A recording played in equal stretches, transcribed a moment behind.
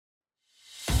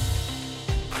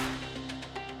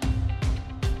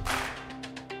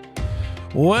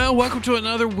Well, welcome to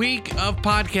another week of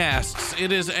podcasts.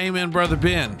 It is Amen, Brother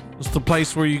Ben. It's the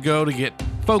place where you go to get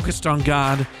focused on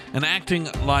God and acting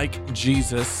like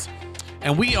Jesus.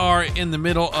 And we are in the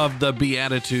middle of the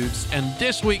Beatitudes. And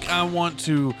this week I want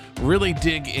to really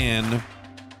dig in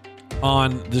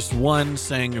on this one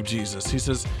saying of Jesus. He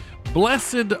says,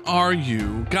 "Blessed are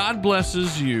you, God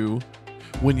blesses you,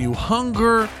 when you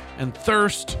hunger and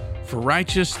thirst for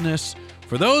righteousness,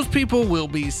 for those people will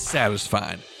be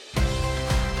satisfied."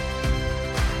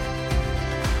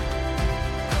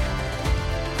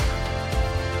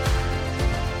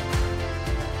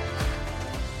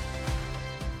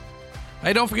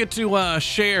 Hey, don't forget to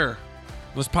share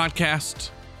this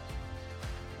podcast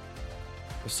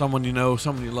with someone you know,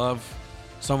 someone you love,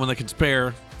 someone that can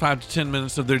spare 5 to 10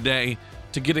 minutes of their day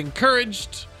to get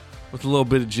encouraged with a little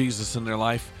bit of Jesus in their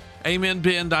life.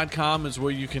 AmenBen.com is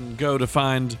where you can go to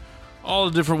find all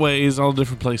the different ways, all the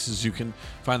different places you can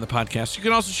find the podcast. You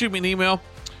can also shoot me an email,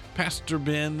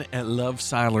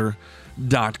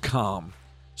 pastorben@lovesiler.com.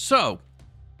 So,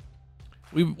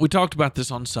 we talked about this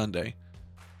on Sunday.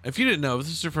 If you didn't know, if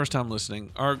this is your first time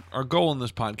listening, our goal in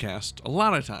this podcast, a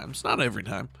lot of times, not every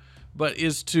time, but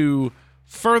is to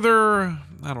further,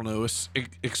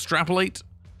 extrapolate,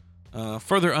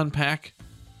 further unpack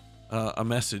a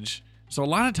message. So a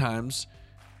lot of times,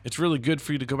 it's really good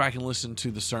for you to go back and listen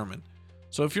to the sermon.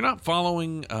 So if you're not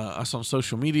following us on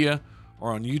social media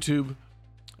or on YouTube,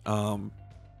 if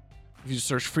you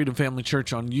search Freedom Family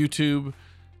Church on YouTube,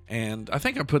 and I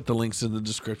think I put the links in the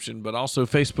description, but also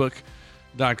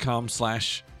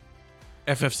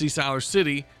Facebook.com/FFC Siler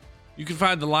City. You can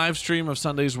find the live stream of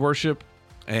Sunday's worship,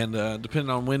 and depending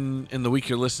on when in the week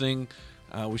you're listening,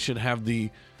 we should have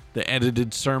the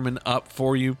edited sermon up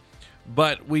for you.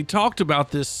 But we talked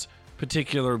about this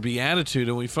particular beatitude,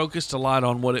 and we focused a lot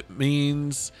on what it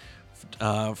means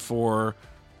for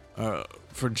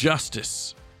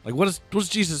justice. Like, what does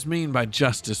Jesus mean by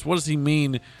justice? What does he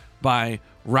mean by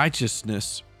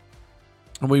righteousness?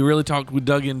 And we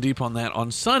dug in deep on that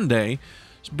on Sunday.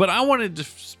 But I wanted to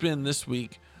spend this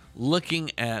week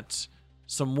looking at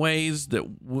some ways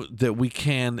that we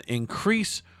can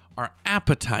increase our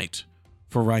appetite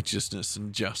for righteousness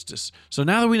and justice. So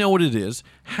now that we know what it is,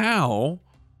 how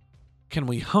can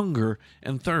we hunger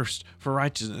and thirst for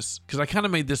righteousness? Because I kind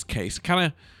of made this case.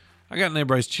 I got in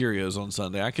everybody's Cheerios on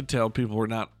Sunday. I could tell people were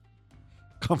not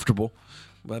comfortable,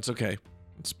 but that's okay.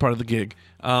 It's part of the gig.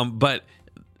 But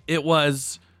it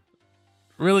was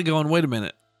really going, wait a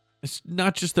minute. It's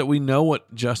not just that we know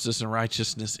what justice and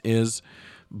righteousness is,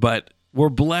 but we're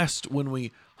blessed when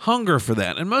we hunger for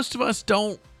that. And most of us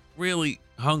don't really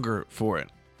hunger for it.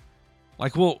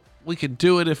 Like, well, we can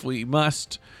do it if we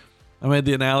must. I made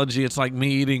the analogy, it's like me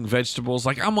eating vegetables.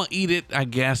 Like, I'm going to eat it, I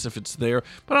guess, if it's there,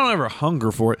 but I don't ever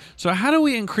hunger for it. So how do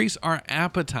we increase our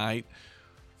appetite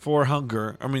for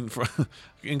hunger?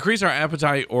 Increase our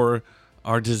appetite or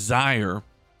our desire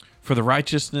for the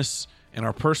righteousness in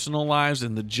our personal lives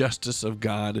and the justice of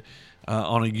God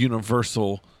on a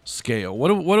universal scale? What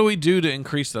do we do to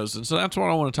increase those? And so that's what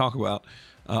I want to talk about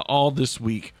all this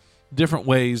week, different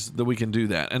ways that we can do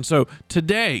that. And so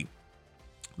today,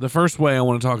 the first way I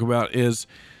want to talk about is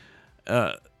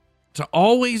to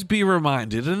always be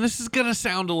reminded, and this is going to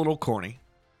sound a little corny.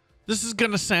 This is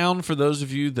going to sound, for those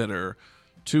of you that are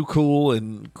too cool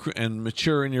and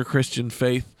mature in your Christian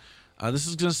faith, this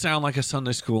is going to sound like a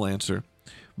Sunday school answer,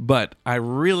 but I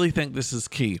really think this is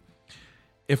key.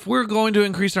 If we're going to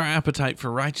increase our appetite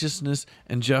for righteousness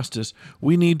and justice,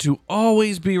 we need to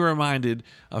always be reminded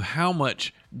of how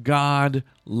much God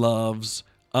loves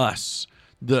us.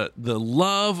 The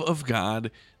love of God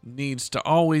needs to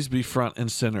always be front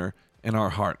and center in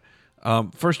our heart.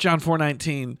 1 John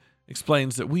 4:19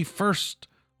 explains that we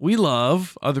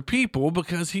love other people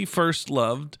because he first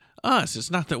loved us. It's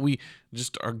not that we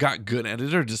just got good at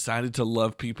it or decided to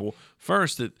love people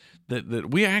first.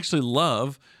 That we actually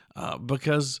love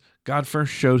because God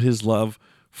first showed his love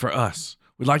for us.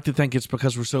 We like to think it's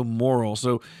because we're so moral,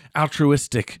 so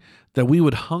altruistic, that we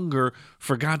would hunger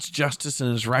for God's justice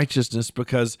and his righteousness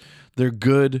because they're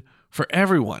good for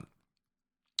everyone.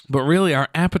 But really, our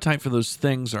appetite for those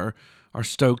things are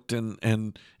stoked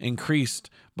and increased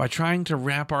by trying to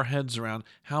wrap our heads around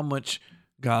how much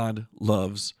God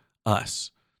loves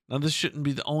us. Now, this shouldn't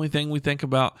be the only thing we think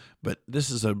about, but this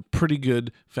is a pretty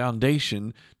good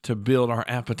foundation to build our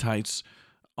appetites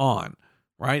on,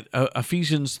 right?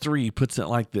 Ephesians 3 puts it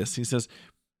like this. He says,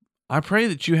 "I pray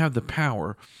that you have the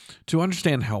power to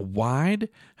understand how wide,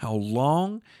 how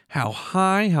long, how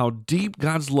high, how deep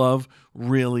God's love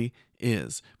really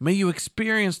is. May you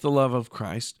experience the love of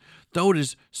Christ, though it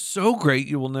is so great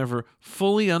you will never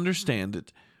fully understand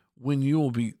it. when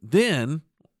you'll be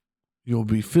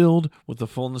filled with the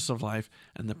fullness of life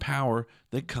and the power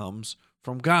that comes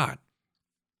from God.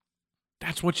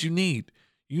 That's what you need.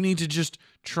 You need to just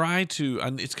try to,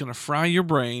 and it's going to fry your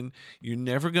brain. You're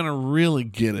never going to really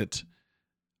get it,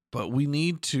 but we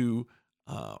need to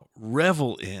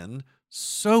revel in,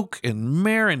 soak and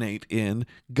marinate in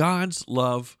God's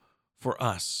love for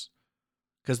us,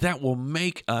 because that will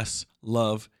make us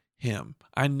love him.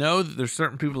 I know that there's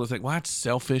certain people that think, well, that's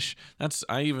selfish.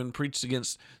 I even preached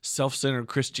against self-centered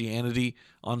Christianity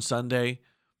on Sunday,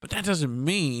 but that doesn't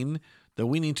mean that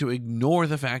we need to ignore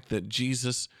the fact that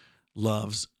Jesus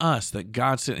loves us, that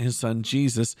God sent his son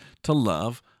Jesus to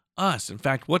love us. In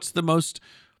fact, what's the most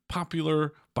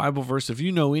popular Bible verse? If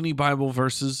you know any Bible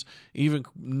verses, even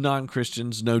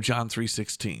non-Christians know John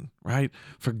 3:16, right?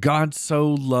 For God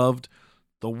so loved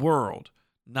the world,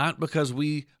 not because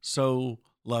we so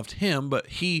loved him, but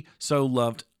he so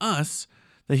loved us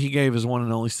that he gave his one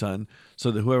and only son,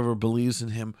 so that whoever believes in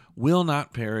him will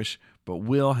not perish, but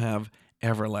will have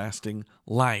everlasting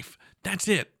life. That's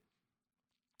it.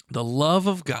 The love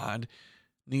of God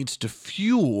needs to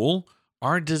fuel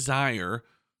our desire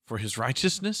for his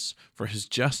righteousness, for his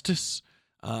justice,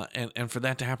 and for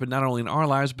that to happen not only in our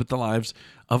lives, but the lives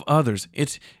of others.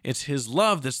 It's his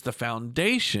love that's the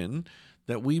foundation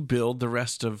that we build the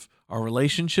rest of our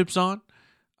relationships on.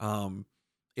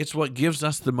 It's what gives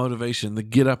us the motivation, the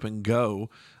get up and go,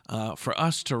 for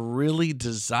us to really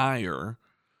desire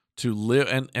to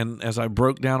live. And as I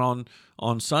broke down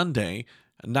on Sunday,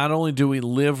 not only do we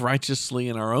live righteously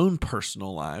in our own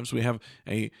personal lives, we have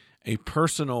a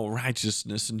personal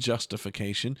righteousness and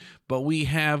justification, but we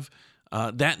have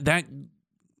that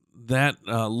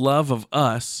love of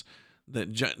us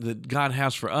that God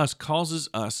has for us causes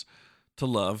us to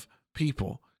love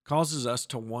people, causes us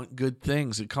to want good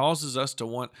things. It causes us to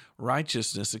want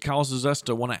righteousness. It causes us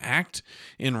to want to act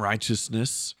in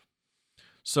righteousness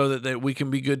so that we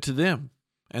can be good to them,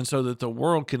 and so that the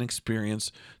world can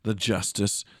experience the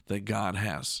justice that God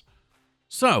has.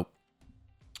 So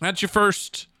that's your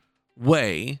first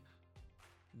way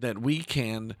that we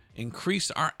can increase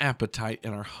our appetite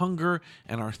and our hunger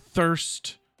and our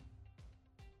thirst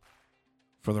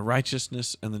for the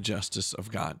righteousness and the justice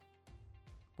of God.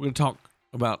 We're going to talk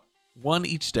about one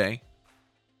each day.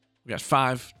 We got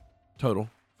 5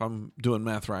 total, if I'm doing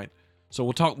math right. So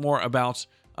we'll talk more about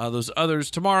those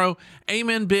others tomorrow.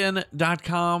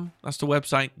 amenben.com. That's the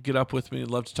website. Get up with me.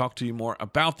 I'd love to talk to you more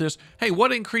about this. Hey,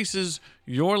 what increases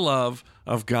your love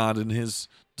of God and his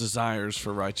desires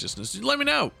for righteousness? Let me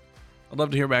know. I'd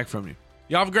love to hear back from you.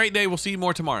 Y'all have a great day. We'll see you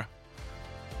more tomorrow.